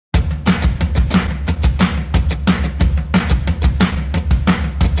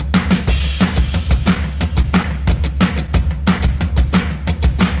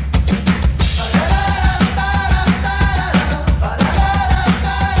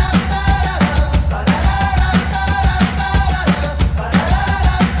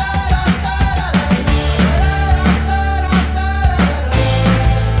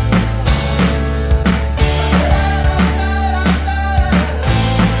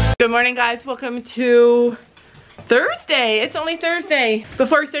Good morning, guys. Welcome to Thursday. It's only Thursday.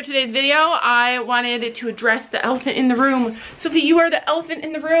 Before we start today's video, I wanted to address the elephant in the room. Sophie, you are the elephant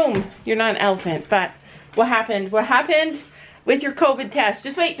in the room. You're not an elephant, but what happened? What happened with your COVID test?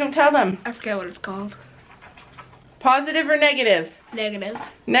 Just wait, don't tell them. I forget what it's called. Positive or negative? Negative.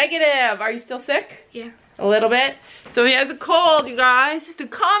 Negative. Are you still sick? Yeah. A little bit. So he has a cold, you guys. It's a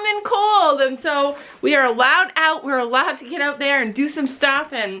common cold, and so we are allowed out. We're allowed to get out there and do some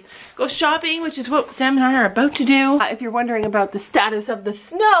stuff and go shopping, which is what Sam and I are about to do. If you're wondering about the status of the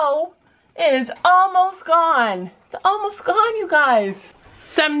snow, it is almost gone. It's almost gone, you guys.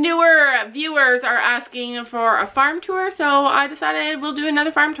 Some newer viewers are asking for a farm tour, so I decided we'll do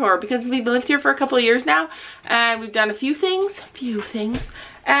another farm tour because we've lived here for a couple of years now, and we've done a few things.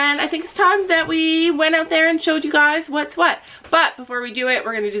 And I think it's time that we went out there and showed you guys what's what. But before we do it,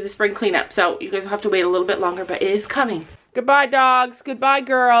 we're going to do the spring cleanup. So you guys will have to wait a little bit longer, but it is coming. Goodbye, dogs. Goodbye,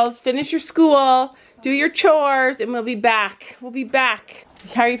 girls. Finish your school. Do your chores, and we'll be back. We'll be back.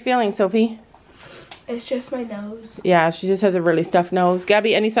 How are you feeling, Sophie? It's just my nose. Yeah, she just has a really stuffed nose.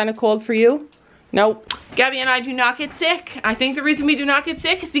 Gabby, any sign of cold for you? Nope. Gabby and I do not get sick. I think the reason we do not get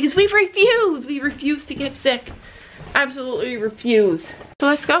sick is because we refuse. We refuse to get sick. Absolutely refuse. So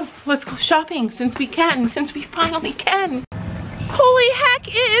let's go shopping since we finally can. Holy heck,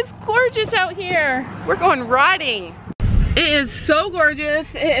 it is gorgeous out here. We're going riding. It is so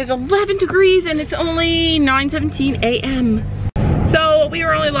gorgeous. It is 11 degrees and it's only 9:17 a.m. So we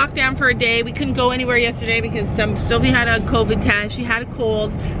were only locked down for a day. We couldn't go anywhere yesterday because Sylvie had a COVID test. She had a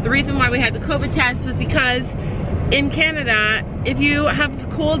cold. The reason why we had the COVID test was because in Canada, if you have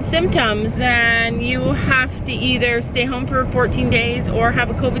cold symptoms, then you have to either stay home for 14 days or have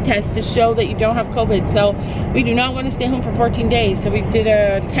a COVID test to show that you don't have COVID. So we do not want to stay home for 14 days. So we did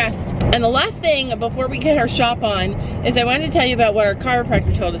a test. And the last thing before we get our shop on is I wanted to tell you about what our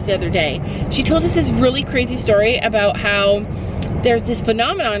chiropractor told us the other day. She told us this really crazy story about how there's this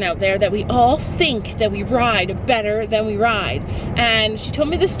phenomenon out there that we all think that we ride better than we ride. And she told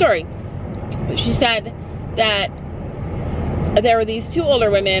me this story. She said that there were these two older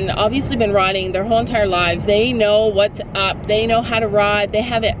women, obviously been riding their whole entire lives. They know what's up. They know how to ride. They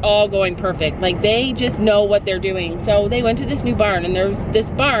have it all going perfect. Like, they just know what they're doing. So they went to this new barn, and this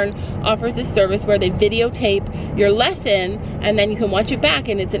barn offers this service where they videotape your lesson, and then you can watch it back.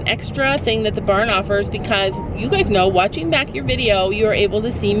 And it's an extra thing that the barn offers because you guys know, watching back your video, you are able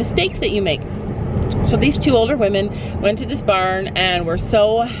to see mistakes that you make. So these two older women went to this barn and were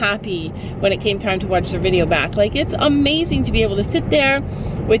so happy when it came time to watch their video back. Like, it's amazing to be able to sit there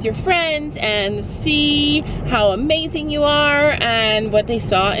with your friends and see how amazing you are, and what they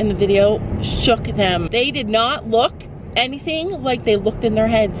saw in the video shook them. They did not look anything like they looked in their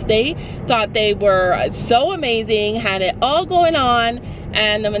heads. They thought they were so amazing, had it all going on,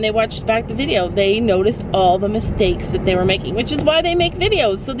 and then when they watched back the video, they noticed all the mistakes that they were making, which is why they make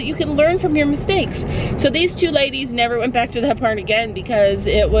videos, so that you can learn from your mistakes. So these two ladies never went back to that barn again because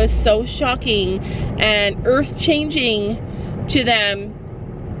it was so shocking and earth-changing to them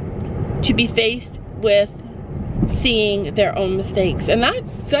to be faced with seeing their own mistakes. And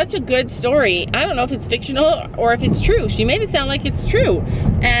that's such a good story. I don't know if it's fictional or if it's true. She made it sound like it's true.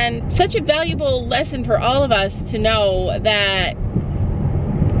 And such a valuable lesson for all of us to know that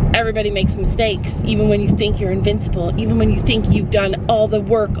everybody makes mistakes, even when you think you're invincible, even when you think you've done all the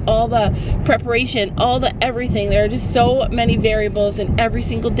work, all the preparation, all the everything. There are just so many variables in every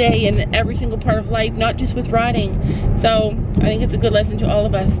single day and every single part of life, not just with riding. So I think it's a good lesson to all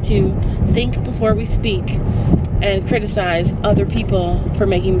of us to think before we speak and criticize other people for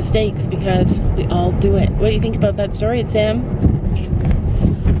making mistakes, because we all do it. What do you think about that story, Sam?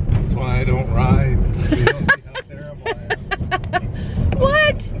 That's why I don't ride. So you don't see how terrible I am.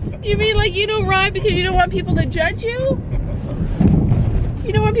 What? You mean like you don't ride because you don't want people to judge you?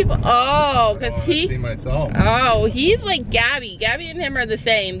 You don't want people, oh, because he, see myself. Oh, he's like Gabby. Gabby and him are the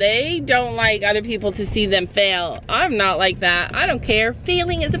same. They don't like other people to see them fail. I'm not like that. I don't care.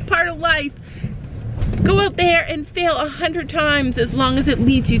 Failing is a part of life. Go out there and fail 100 times as long as it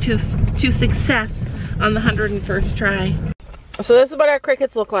leads you to success on the 101st try. So this is what our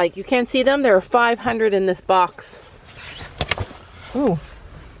crickets look like. You can't see them. There are 500 in this box. Ooh,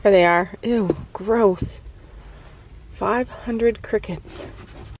 there they are. Ew, gross. 500 crickets.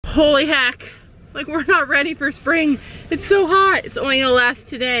 Holy heck. Like, we're not ready for spring. It's so hot. It's only gonna last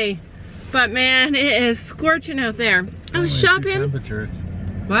today. But man, it is scorching out there. I was shopping. Temperatures.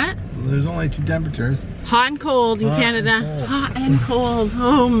 What? There's only two temperatures. Hot and cold in Canada. Hot and cold.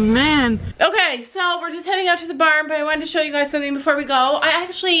 Oh man. Okay, so we're just heading out to the barn, but I wanted to show you guys something before we go. I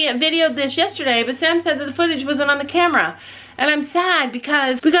actually videoed this yesterday, but Sam said that the footage wasn't on the camera. And I'm sad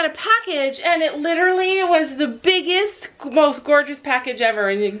because we got a package and it literally was the biggest, most gorgeous package ever.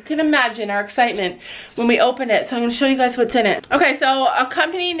 And you can imagine our excitement when we opened it. So I'm gonna show you guys what's in it. Okay, so a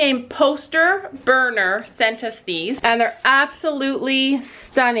company named PosterBurner sent us these and they're absolutely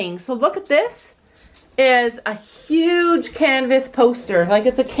stunning. So look at this, is a huge canvas poster. Like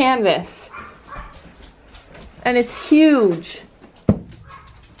it's a canvas. And it's huge.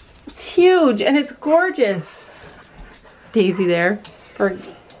 It's huge and it's gorgeous. Daisy there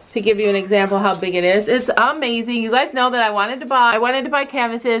to give you an example how big it is. It's amazing. You guys know that I wanted to buy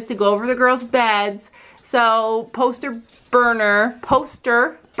canvases to go over the girls' beds. So PosterBurner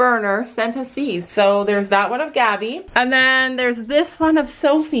sent us these. So there's that one of Gabby. And then there's this one of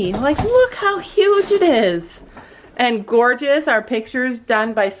Sophie. Like, look how huge it is. And gorgeous. Our pictures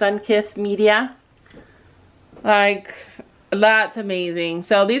done by Sunkissed Media. Like, that's amazing.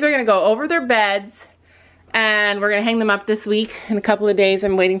 So these are gonna go over their beds. And we're gonna hang them up this week. In a couple of days,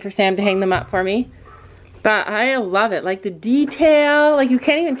 I'm waiting for Sam to hang them up for me. But I love it, like the detail, like you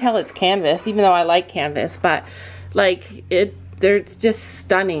can't even tell it's canvas, even though I like canvas, but like it's just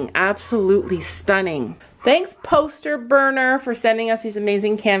stunning, absolutely stunning. Thanks PosterBurner for sending us these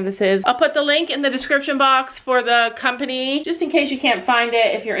amazing canvases. I'll put the link in the description box for the company, just in case you can't find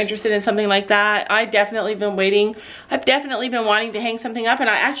it if you're interested in something like that. I've definitely been waiting. I've definitely been wanting to hang something up, and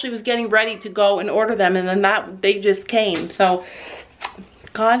I actually was getting ready to go and order them, and then they just came. So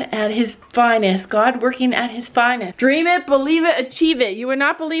God at his finest, God working at his finest. Dream it, believe it, achieve it. You would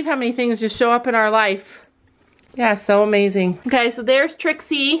not believe how many things just show up in our life. Yeah, so amazing. Okay, so there's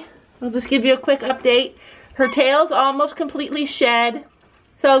Trixie. I'll just give you a quick update. Her tail's almost completely shed.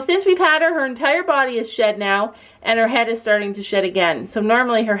 So since we've had her entire body is shed now, and her head is starting to shed again. So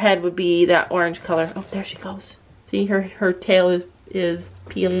normally her head would be that orange color. Oh, there she goes. See, her tail is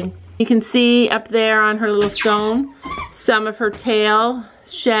peeling. You can see up there on her little stone, some of her tail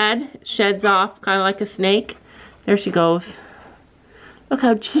sheds off, kind of like a snake. There she goes. Look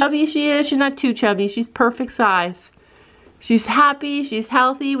how chubby she is. She's not too chubby. She's perfect size. She's happy. She's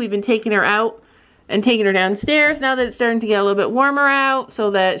healthy. We've been taking her out and taking her downstairs now that it's starting to get a little bit warmer out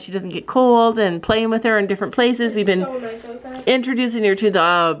so that she doesn't get cold, and playing with her in different places. We've been introducing her to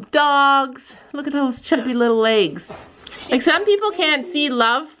the dogs. Look at those chubby little legs. Like, some people can't see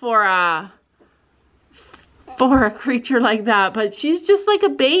love for a creature like that, but she's just like a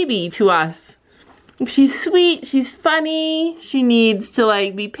baby to us. She's sweet, she's funny, she needs to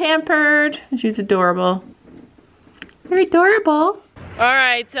like be pampered. She's adorable. Very adorable.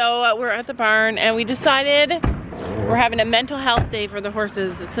 Alright, so we're at the barn and we decided we're having a mental health day for the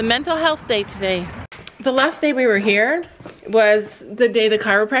horses. It's a mental health day today. The last day we were here was the day the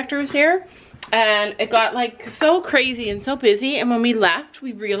chiropractor was here, and it got like so crazy and so busy, and when we left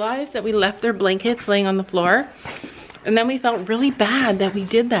we realized that we left their blankets laying on the floor, and then we felt really bad that we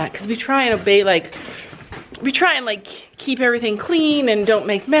did that, because we try and obey, like we try and like keep everything clean and don't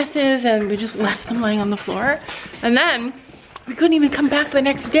make messes, and we just left them laying on the floor. And then we couldn't even come back the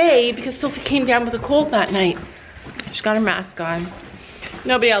next day because Sophie came down with a cold that night. She got her mask on.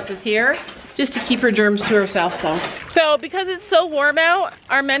 Nobody else is here, just to keep her germs to herself though. So because it's so warm out,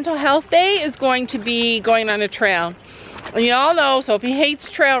 our mental health day is going to be going on a trail. And you all know Sophie hates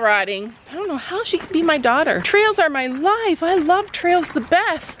trail riding. I don't know how she can be my daughter. Trails are my life. I love trails the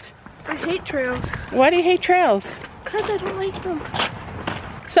best. I hate trails. Why do you hate trails? Because I don't like them.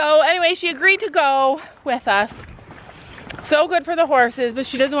 So anyway, she agreed to go with us. So good for the horses, but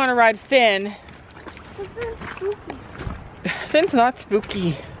she doesn't want to ride Finn. Finn's not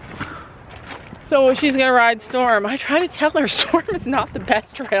spooky. So she's gonna ride Storm. I try to tell her Storm is not the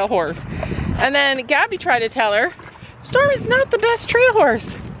best trail horse. And then Gabby tried to tell her Storm is not the best trail horse.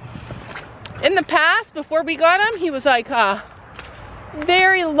 In the past, before we got him, he was like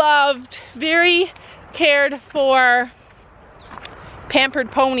very loved, very cared for,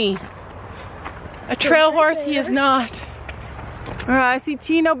 pampered pony. A trail horse he is not. I see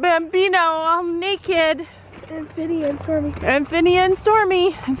Chino Bambino all naked. And Finny and Stormy. And Finny and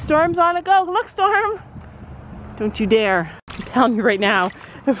Stormy. And Storm's on a go. Look, Storm. Don't you dare. I'm telling you right now,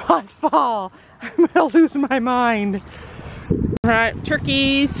 if I fall, I'm gonna lose my mind. Alright,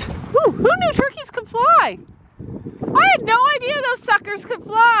 turkeys. Woo, who knew turkeys could fly? I had no idea those suckers could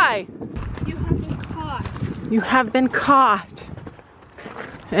fly. You have been caught. You have been caught.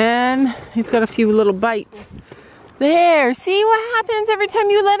 And he's got a few little bites. There, see what happens every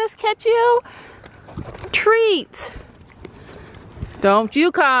time you let us catch you? Treats. Don't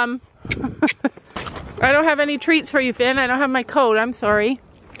you come. I don't have any treats for you, Finn. I don't have my coat. I'm sorry.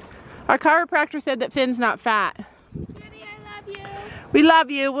 Our chiropractor said that Finn's not fat. Daddy, I love you. We love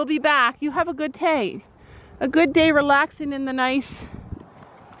you. We'll be back. You have a good day. a good day relaxing in the nice.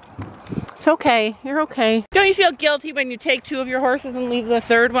 It's okay, you're okay. Don't you feel guilty when you take 2 of your horses and leave the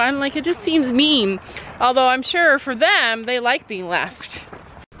 3rd one? Like, it just seems mean. Although I'm sure for them, they like being left.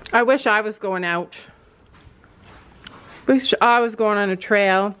 I wish I was going out. Wish I was going on a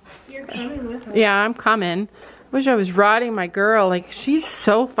trail. You're coming with us. Yeah, I'm coming. Wish I was riding my girl. Like, she's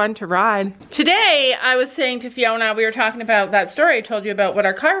so fun to ride. Today, I was saying to Fiona, we were talking about that story I told you about what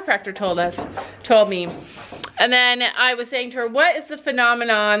our chiropractor told me. And then I was saying to her, what is the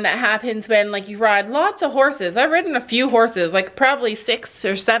phenomenon that happens when, like, you ride lots of horses? I've ridden a few horses, like probably 6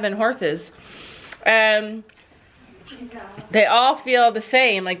 or 7 horses. They all feel the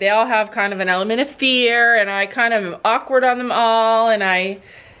same. Like, they all have kind of an element of fear, and I kind of am awkward on them all, and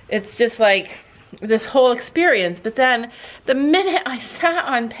it's just like this whole experience. But then the minute I sat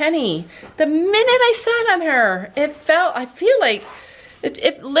on Penny, the minute I sat on her, I feel like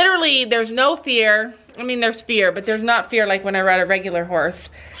it literally, there's no fear. I mean, there's fear, but there's not fear like when I ride a regular horse.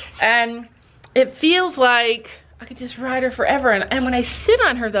 And it feels like I could just ride her forever. And when I sit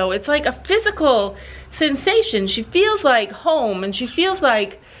on her though, it's like a physical sensation. She feels like home, and she feels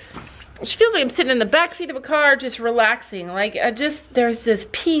like I'm sitting in the back seat of a car just relaxing. Like, there's this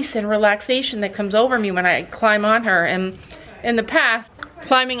peace and relaxation that comes over me when I climb on her. And in the past,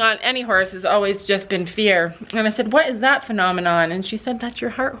 climbing on any horse has always just been fear. And I said, what is that phenomenon? And she said, that's your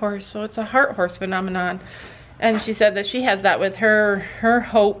heart horse. So it's a heart horse phenomenon. And she said that she has that with her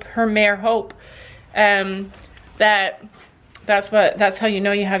Hope, her mare Hope. That's how you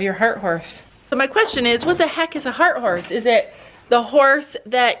know you have your heart horse. So my question is, what the heck is a heart horse? Is it the horse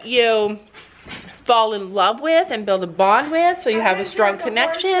that you fall in love with and build a bond with, so you have a strong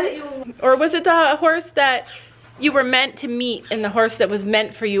connection? Or was it the horse that you were meant to meet, and the horse that was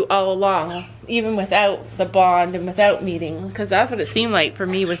meant for you all along, even without the bond and without meeting? Because that's what it seemed like for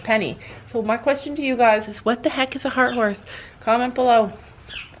me with Penny. So my question to you guys is, what the heck is a heart horse? Comment below.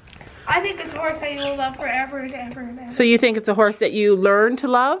 I think it's a horse that you will love forever and ever and ever. So you think it's a horse that you learn to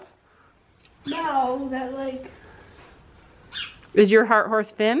love? No, that like... Is your heart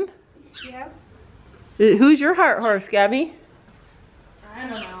horse Finn? Yeah. Who's your heart horse, Gabby? I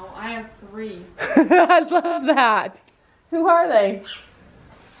don't know. I have 3. I love that. Who are they?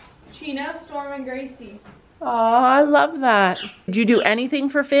 Chino, Storm, and Gracie. Oh, I love that. Did you do anything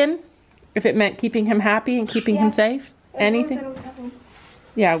for Finn? If it meant keeping him happy and keeping him safe? Anything?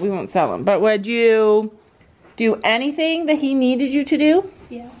 Yeah, we won't sell him. But would you do anything that he needed you to do?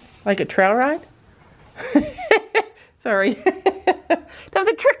 Yeah. Like a trail ride? Sorry. That was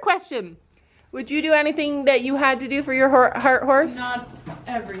a trick question. Would you do anything that you had to do for your heart horse? Not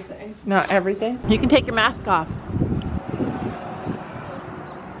everything. Not everything? You can take your mask off.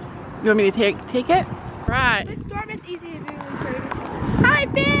 You want me to take it? Right. With Storm, it's easy to do. Hi,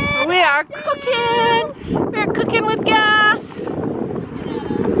 Finn! We are cooking! We're cooking with gas!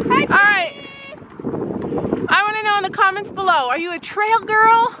 Hi, Finn! Alright. I want to know in the comments below, are you a trail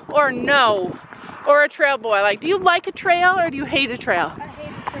girl or no? Or a trail boy? Like, do you like a trail or do you hate a trail? I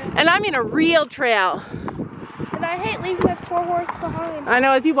hate the trail. And I mean a real trail. And I hate leaving that poor horse behind. I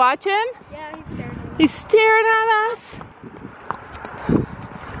know, is he watching? Yeah, he's staring at me. He's staring at us.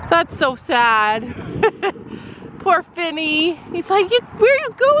 That's so sad. Poor Finny. He's like, where are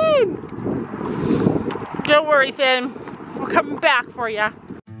you going? Don't worry, Finn. We're coming back for you.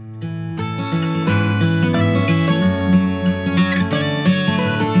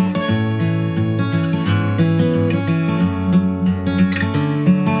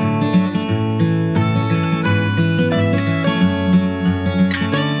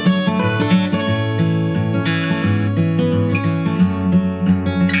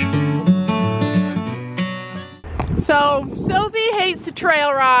 So, Sophie hates to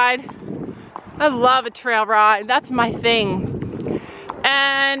trail ride. I love a trail ride. That's my thing.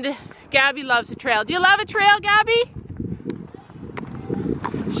 And Gabby loves a trail. Do you love a trail, Gabby?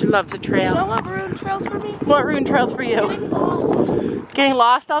 She loves a trail. You know what ruined trails for me? What ruined trails for you? Getting lost. Getting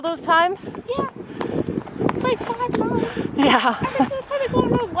lost all those times? Yeah. Like 5 times. Yeah. Every single time I go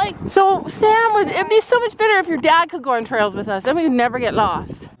on a road, like... So, Sam, it'd be so much better if your dad could go on trails with us. Then we would never get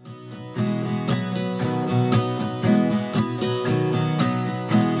lost.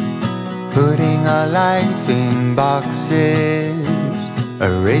 Putting our life in boxes,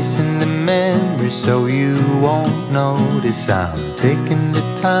 erasing the memories so you won't notice. I'm taking the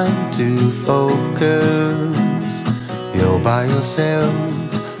time to focus. You're by yourself,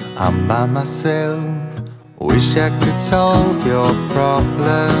 I'm by myself. Wish I could solve your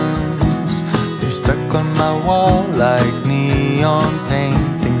problems. They're stuck on my wall like neon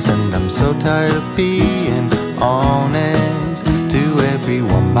paintings, and I'm so tired of being honest to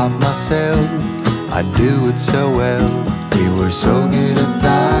everyone by myself. I do it so well. We were so good at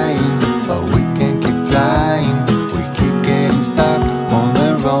flying, but we can't keep flying. We keep getting stuck on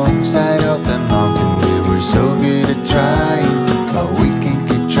the wrong side of the mountain. We were so good at trying, but we can't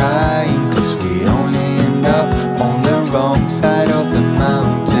keep trying, 'cause we only end up on the wrong side of the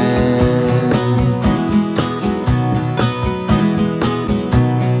mountain.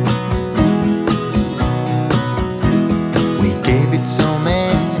 We gave it so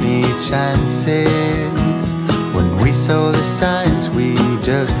many chances. When we saw the signs, we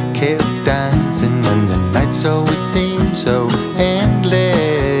just kept dancing. And the nights always seemed so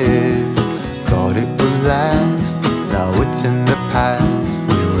endless. Thought it would last, now it's in the past.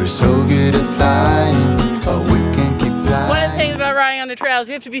 We were so good at flying, but we can't keep flying. One of the things about riding on the trails,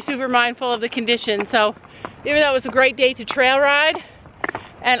 you have to be super mindful of the conditions. So even though it was a great day to trail ride,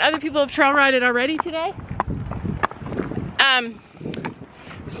 and other people have trail rided already today,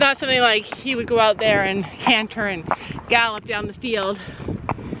 it's not something like he would go out there and canter and gallop down the field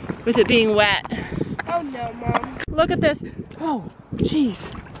with it being wet. Oh no, Mom. Look at this. Oh, jeez.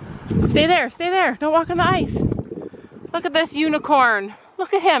 Stay there, stay there. Don't walk on the ice. Look at this unicorn.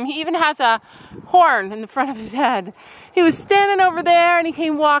 Look at him. He even has a horn in the front of his head. He was standing over there and he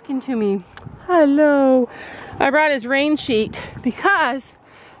came walking to me. Hello. I brought his rain sheet because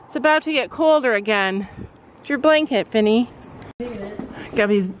it's about to get colder again. It's your blanket, Finny.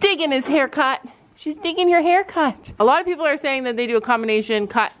 Gabby's digging his haircut. She's digging your haircut. A lot of people are saying that they do a combination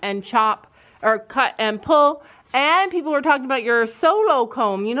cut and chop, or cut and pull. And people were talking about your solo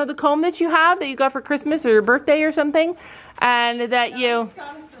comb. You know the comb that you have that you got for Christmas or your birthday or something? And that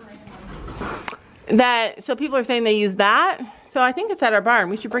so people are saying they use that. So I think it's at our barn.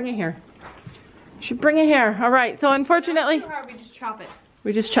 We should bring it here. We should bring it here. All right, so unfortunately, We just chop it.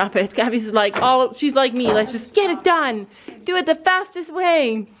 we just chop it. Gabby's like, she's like me. Let's just get it done. Do it the fastest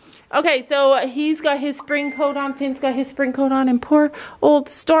way. Okay, so he's got his spring coat on. Finn's got his spring coat on. And poor old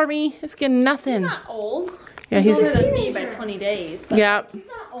Stormy is getting nothing. He's not old. Yeah, He's he's older than me by 20 days. But yeah. he's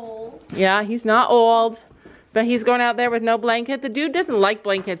not old. Yeah, he's not old. But he's going out there with no blanket. The dude doesn't like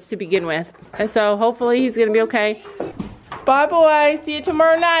blankets to begin with. And so hopefully he's going to be okay. Bye, boy. See you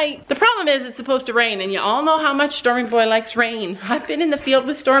tomorrow night. The problem is it's supposed to rain, and you all know how much Stormy Boy likes rain. I've been in the field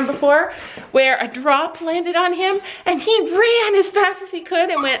with Storm before where a drop landed on him, and he ran as fast as he could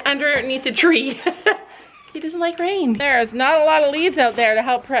and went underneath a tree. He doesn't like rain. There's not a lot of leaves out there to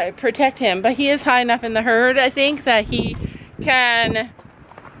help protect him, but he is high enough in the herd, I think, that he can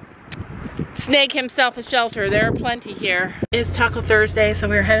snag himself a shelter. There are plenty here. It's Taco Thursday, so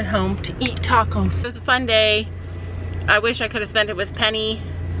we're headed home to eat tacos. It was a fun day. I wish I could have spent it with Penny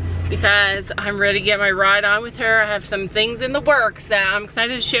because I'm ready to get my ride on with her. I have some things in the works that I'm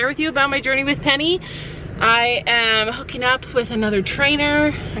excited to share with you about my journey with Penny. I am hooking up with another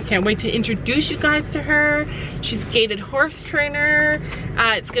trainer. I can't wait to introduce you guys to her. She's a gated horse trainer.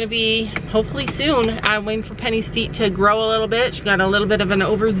 It's gonna be hopefully soon. I'm waiting for Penny's feet to grow a little bit. She got a little bit of an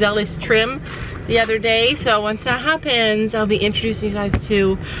overzealous trim the other day. So once that happens, I'll be introducing you guys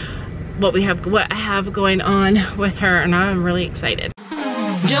to what I have going on with her, and I'm really excited.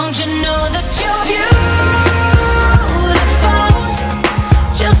 Don't you know that you're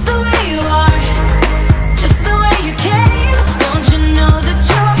beautiful, just the